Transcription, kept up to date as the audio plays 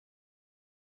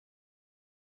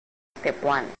Step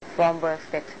 1. Formwork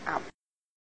setup.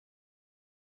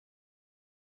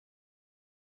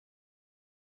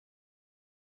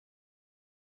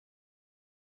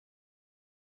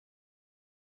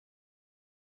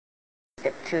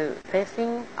 Step 2.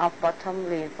 Placing of bottom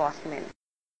reinforcement.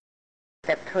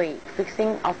 Step 3.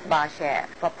 Fixing of bar chair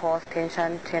for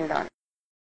post-tension tendon.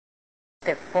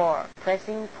 Step 4.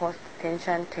 Placing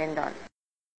post-tension tendon.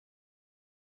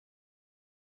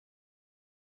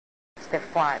 Step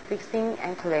 5. Fixing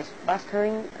anchorage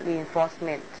bolstering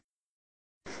reinforcement.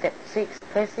 Step 6.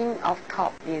 Placing of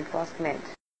top reinforcement.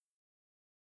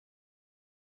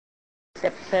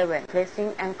 Step 7.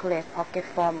 Placing anchorage pocket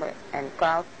former and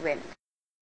grout vent.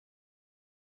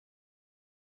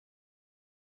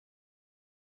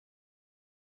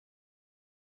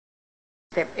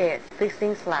 Step 8.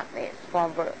 Fixing slab edge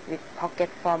former with pocket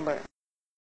former.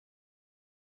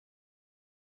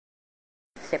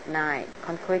 Step 9.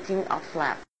 Concreting of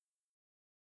slab.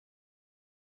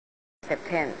 Step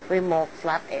 10. Remove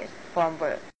slab edge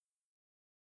former.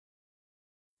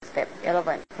 Step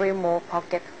 11. Remove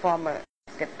pocket former.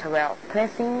 Step 12.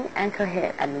 Placing anchor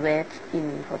head and wedge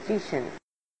in position.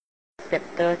 Step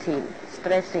 13.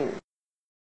 Stressing.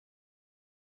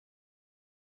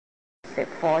 Step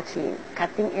 14.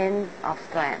 Cutting end of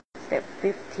strand. Step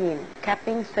 15.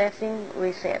 Capping stressing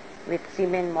reset with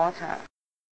cement mortar.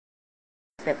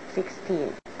 Step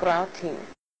 16. Grouting.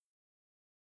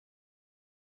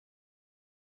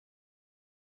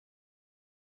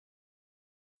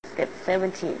 Step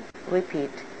 17.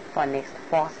 Repeat for next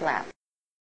 4 slabs.